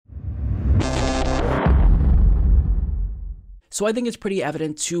So I think it's pretty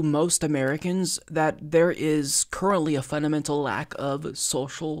evident to most Americans that there is currently a fundamental lack of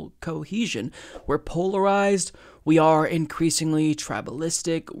social cohesion. We're polarized, we are increasingly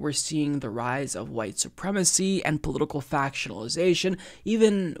tribalistic, we're seeing the rise of white supremacy and political factionalization.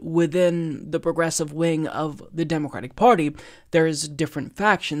 Even within the progressive wing of the Democratic Party, there's different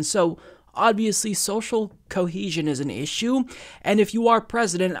factions. So obviously, social cohesion is an issue, and if you are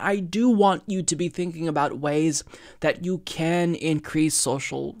president, I do want you to be thinking about ways that you can increase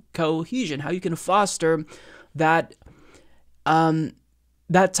social cohesion, how you can foster that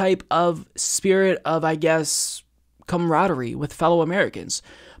that type of spirit of, I guess, camaraderie with fellow Americans.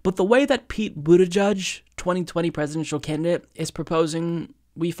 But the way that Pete Buttigieg, 2020 presidential candidate, is proposing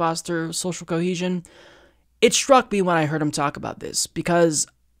we foster social cohesion, it struck me when I heard him talk about this, because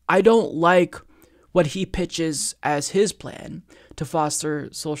I don't like what he pitches as his plan to foster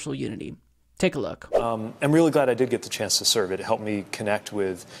social unity. Take a look. I'm really glad I did get the chance to serve. It helped me connect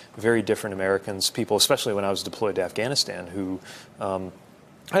with very different Americans, people, especially when I was deployed to Afghanistan, who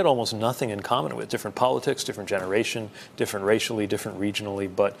I had almost nothing in common with. Different politics, different generation, different racially, different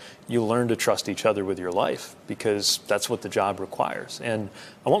regionally, but you learn to trust each other with your life because that's what the job requires. And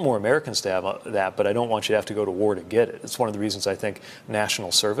I want more Americans to have that, but I don't want you to have to go to war to get it. It's one of the reasons I think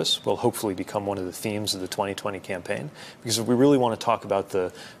national service will hopefully become one of the themes of the 2020 campaign, because if we really want to talk about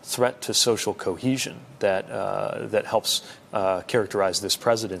the threat to social cohesion that helps characterize this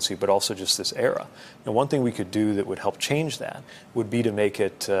presidency, but also just this era. And one thing we could do that would help change that would be to make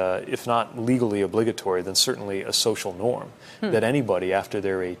it, if not legally obligatory, then certainly a social norm that anybody after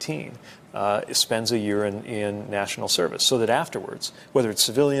they're 18 spends a year in national service, so that afterwards, whether it's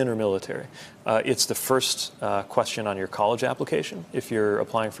civilian or military, it's the first question on your college application if you're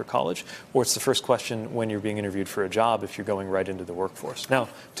applying for college, or it's the first question when you're being interviewed for a job if you're going right into the workforce. Now,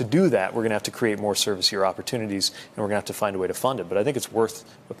 to do that, we're going to have to create more service year opportunities, and we're going to have to find a way to fund it, but I think it's worth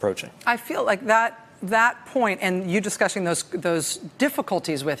approaching. I feel like that point, and you discussing those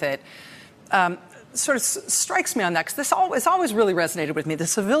difficulties with it, sort of strikes me on that, because it's always really resonated with me. The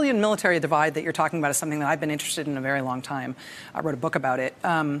civilian-military divide that you're talking about is something that I've been interested in a very long time. I wrote a book about it.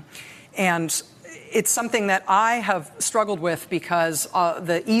 And it's something that I have struggled with because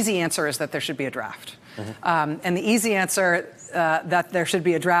the easy answer is that there should be a draft. And the easy answer that there should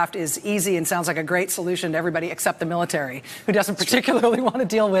be a draft is easy and sounds like a great solution to everybody except the military, who doesn't particularly want to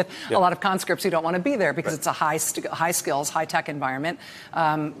deal with a lot of conscripts who don't want to be there because it's a high skills, high tech environment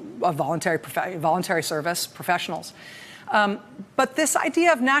of voluntary service professionals. But this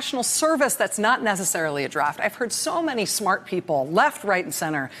idea of national service that's not necessarily a draft, I've heard so many smart people, left, right, and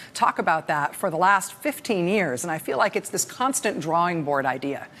center, talk about that for the last 15 years. And I feel like it's this constant drawing board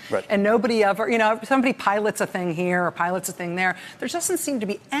idea. Right. And nobody ever, somebody pilots a thing here or pilots a thing there. There doesn't seem to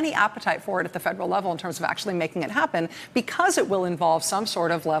be any appetite for it at the federal level in terms of actually making it happen, because it will involve some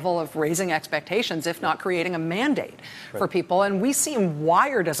sort of level of raising expectations, if not creating a mandate for people. And we seem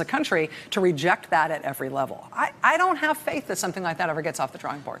wired as a country to reject that at every level. I don't have faith that something like that ever gets off the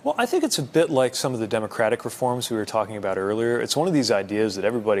drawing board. Well, I think it's a bit like some of the democratic reforms we were talking about earlier. It's one of these ideas that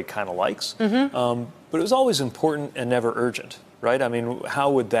everybody kind of likes, but it was always important and never urgent. Right? I mean, how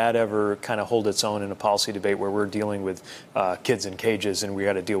would that ever kind of hold its own in a policy debate where we're dealing with kids in cages and we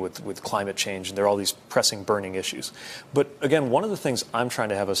got to deal with climate change and there are all these pressing, burning issues? But again, one of the things I'm trying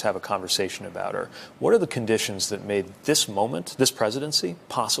to have us have a conversation about are what are the conditions that made this moment, this presidency,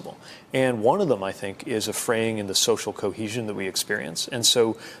 possible? And one of them, I think, is a fraying in the social cohesion that we experience. And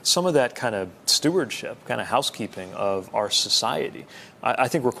so some of that kind of stewardship, kind of housekeeping of our society, I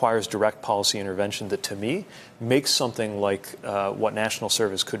think requires direct policy intervention that, to me, makes something like what national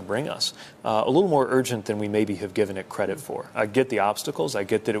service could bring us a little more urgent than we maybe have given it credit for. I get the obstacles. I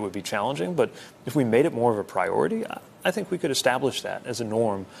get that it would be challenging. But if we made it more of a priority, I think we could establish that as a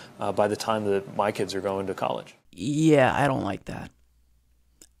norm by the time that my kids are going to college. Yeah, I don't like that.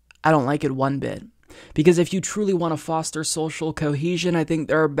 I don't like it one bit. Because if you truly want to foster social cohesion, I think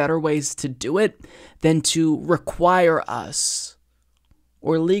there are better ways to do it than to require us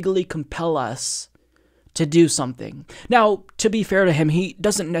or legally compel us to do something. Now, to be fair to him, he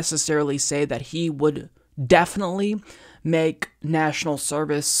doesn't necessarily say that he would definitely make national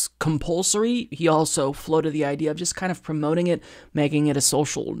service compulsory. He also floated the idea of just kind of promoting it, making it a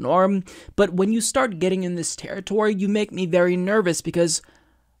social norm. But when you start getting in this territory, you make me very nervous, because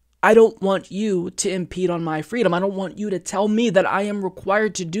I don't want you to impede on my freedom. I don't want you to tell me that I am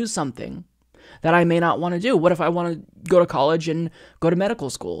required to do something that I may not want to do. What if I want to go to college and go to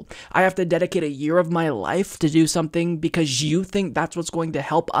medical school? I have to dedicate a year of my life to do something because you think that's what's going to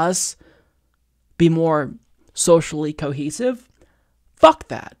help us be more socially cohesive? Fuck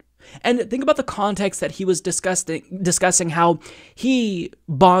that. And think about the context that he was discussing how he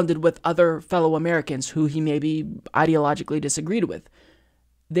bonded with other fellow Americans who he maybe ideologically disagreed with.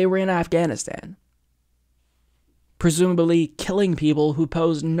 They were in Afghanistan, presumably killing people who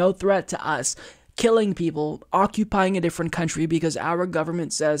posed no threat to us, killing people, occupying a different country because our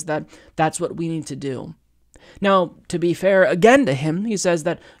government says that that's what we need to do. Now, to be fair, again to him, he says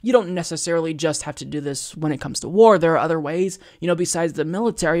that you don't necessarily just have to do this when it comes to war. There are other ways, besides the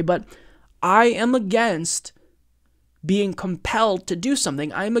military, but I am against being compelled to do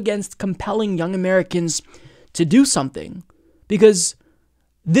something. I am against compelling young Americans to do something, because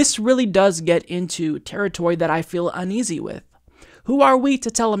this really does get into territory that I feel uneasy with. Who are we to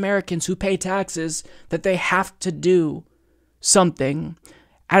tell Americans who pay taxes that they have to do something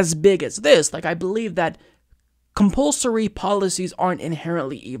as big as this? Like, I believe that compulsory policies aren't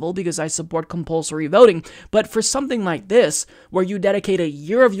inherently evil because I support compulsory voting. But for something like this, where you dedicate a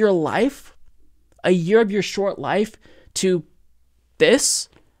year of your life, a year of your short life to this,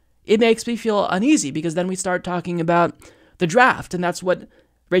 it makes me feel uneasy, because then we start talking about the draft. And that's what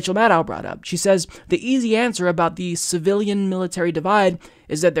Rachel Maddow brought up. She says the easy answer about the civilian-military divide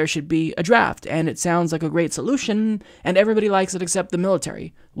is that there should be a draft. And it sounds like a great solution, and everybody likes it except the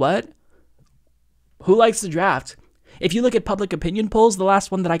military. What? Who likes the draft? If you look at public opinion polls, the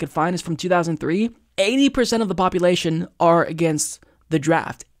last one that I could find is from 2003. 80% of the population are against the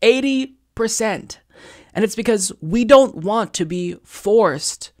draft. 80%. And it's because we don't want to be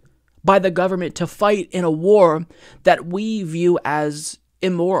forced by the government to fight in a war that we view as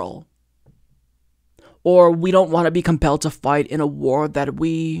immoral. Or we don't want to be compelled to fight in a war that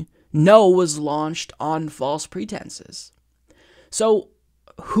we know was launched on false pretenses. So,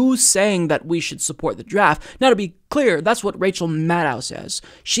 who's saying that we should support the draft? Now, to be clear, that's what Rachel Maddow says.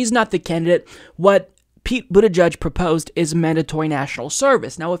 She's not the candidate. What Pete Buttigieg proposed is mandatory national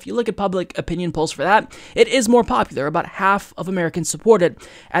service. Now, if you look at public opinion polls for that, it is more popular. About half of Americans support it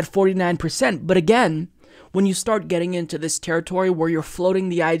at 49%. But again, when you start getting into this territory where you're floating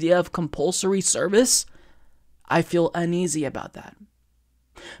the idea of compulsory service, I feel uneasy about that.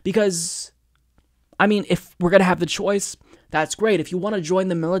 Because, if we're going to have the choice, that's great. If you want to join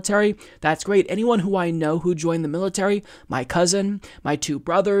the military, that's great. Anyone who I know who joined the military, my cousin, my two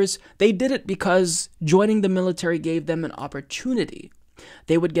brothers, they did it because joining the military gave them an opportunity.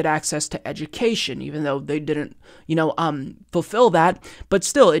 They would get access to education, even though they didn't, fulfill that. But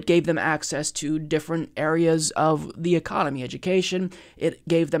still, it gave them access to different areas of the economy. Education, it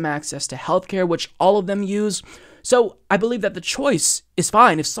gave them access to healthcare, which all of them use. So I believe that the choice is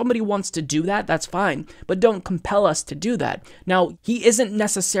fine. If somebody wants to do that, that's fine. But don't compel us to do that. Now, he isn't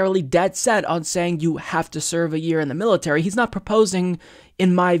necessarily dead set on saying you have to serve a year in the military. He's not proposing,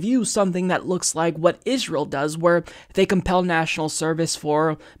 in my view, something that looks like what Israel does, where they compel national service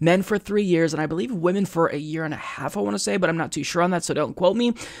for men for 3 years, and I believe women for a year and a half, I want to say, but I'm not too sure on that, so don't quote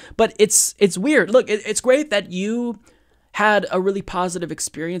me. But it's weird. Look, it's great that you had a really positive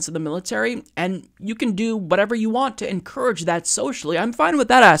experience in the military, and you can do whatever you want to encourage that socially. I'm fine with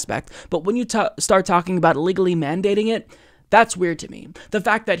that aspect. But when you start talking about legally mandating it, that's weird to me. The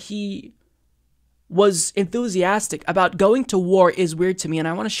fact that he was enthusiastic about going to war is weird to me, and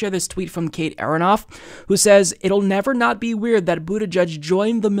I want to share this tweet from Kate Aronoff, who says, "It'll never not be weird that Buttigieg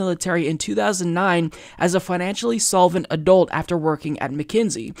joined the military in 2009 as a financially solvent adult after working at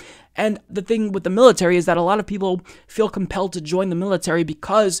McKinsey." And the thing with the military is that a lot of people feel compelled to join the military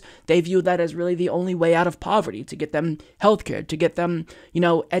because they view that as really the only way out of poverty, to get them healthcare, to get them,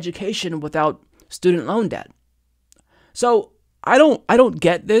 education without student loan debt. So I don't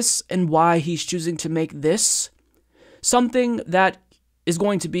get this and why he's choosing to make this something that is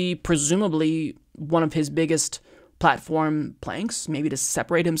going to be presumably one of his biggest platform planks, maybe to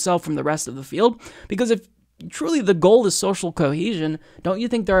separate himself from the rest of the field. Because if truly the goal is social cohesion, don't you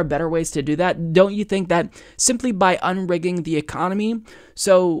think there are better ways to do that? Don't you think that simply by unrigging the economy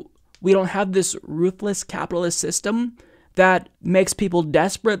so we don't have this ruthless capitalist system that makes people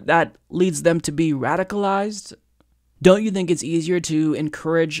desperate, that leads them to be radicalized? Don't you think it's easier to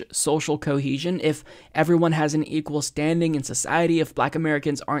encourage social cohesion if everyone has an equal standing in society, if Black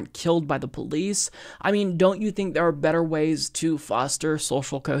Americans aren't killed by the police? Don't you think there are better ways to foster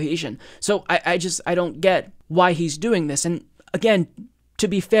social cohesion? So I don't get why he's doing this. And again, to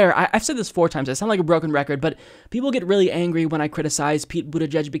be fair, I've said this 4 times. I sound like a broken record, but people get really angry when I criticize Pete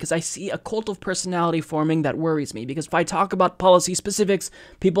Buttigieg because I see a cult of personality forming that worries me. Because if I talk about policy specifics,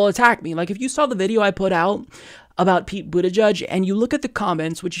 people attack me. Like if you saw the video I put out about Pete Buttigieg and you look at the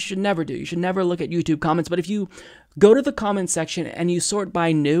comments, which you should never do. You should never look at YouTube comments. But if you go to the comment section and you sort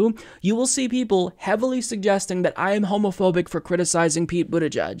by new, you will see people heavily suggesting that I am homophobic for criticizing Pete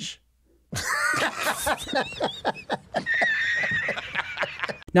Buttigieg.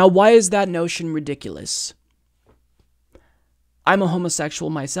 Now, why is that notion ridiculous? I'm a homosexual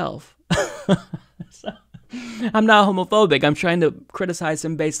myself. So, I'm not homophobic. I'm trying to criticize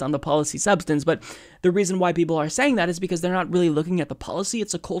him based on the policy substance, but the reason why people are saying that is because they're not really looking at the policy.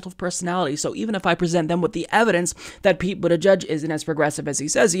 It's a cult of personality. So even if I present them with the evidence that Pete Buttigieg isn't as progressive as he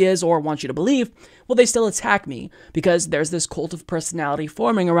says he is or wants you to believe, well, they still attack me because there's this cult of personality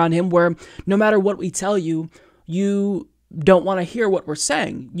forming around him where no matter what we tell you, you don't want to hear what we're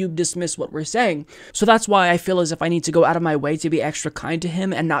saying. You dismiss what we're saying. So that's why I feel as if I need to go out of my way to be extra kind to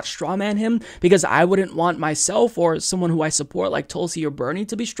him and not strawman him, because I wouldn't want myself or someone who I support like Tulsi or Bernie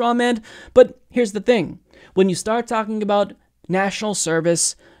to be strawmanned. But here's the thing. When you start talking about national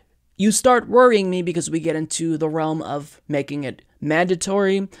service, you start worrying me because we get into the realm of making it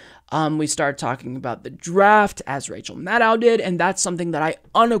mandatory. We start talking about the draft, as Rachel Maddow did, and that's something that I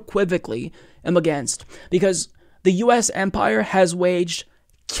unequivocally am against, because the U.S. empire has waged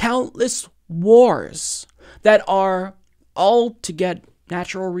countless wars that are all to get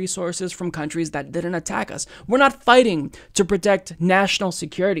natural resources from countries that didn't attack us. We're not fighting to protect national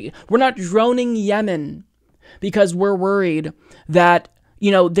security. We're not droning Yemen because we're worried that,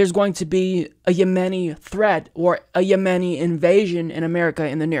 there's going to be a Yemeni threat or a Yemeni invasion in America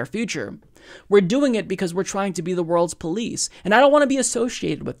in the near future. We're doing it because we're trying to be the world's police. And I don't want to be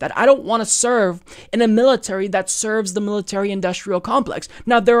associated with that. I don't want to serve in a military that serves the military-industrial complex.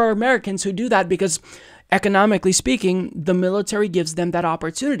 Now, there are Americans who do that because, economically speaking, the military gives them that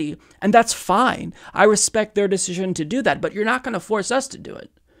opportunity. And that's fine. I respect their decision to do that. But you're not going to force us to do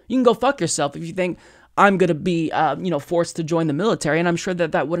it. You can go fuck yourself if you think I'm going to be, forced to join the military. And I'm sure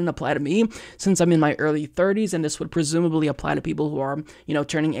that wouldn't apply to me since I'm in my early 30s. And this would presumably apply to people who are,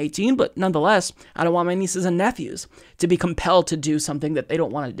 turning 18. But nonetheless, I don't want my nieces and nephews to be compelled to do something that they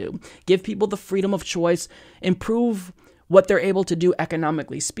don't want to do. Give people the freedom of choice. Improve what they're able to do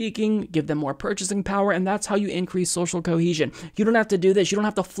economically speaking. Give them more purchasing power. And that's how you increase social cohesion. You don't have to do this. You don't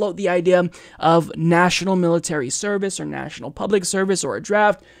have to float the idea of national military service or national public service or a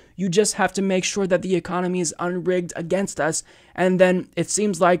draft. You just have to make sure that the economy is unrigged against us. And then it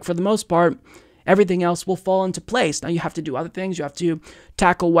seems like, for the most part, everything else will fall into place. Now, you have to do other things. You have to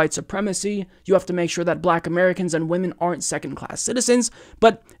tackle white supremacy. You have to make sure that Black Americans and women aren't second-class citizens.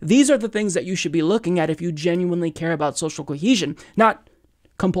 But these are the things that you should be looking at if you genuinely care about social cohesion, not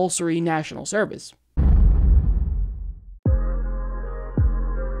compulsory national service.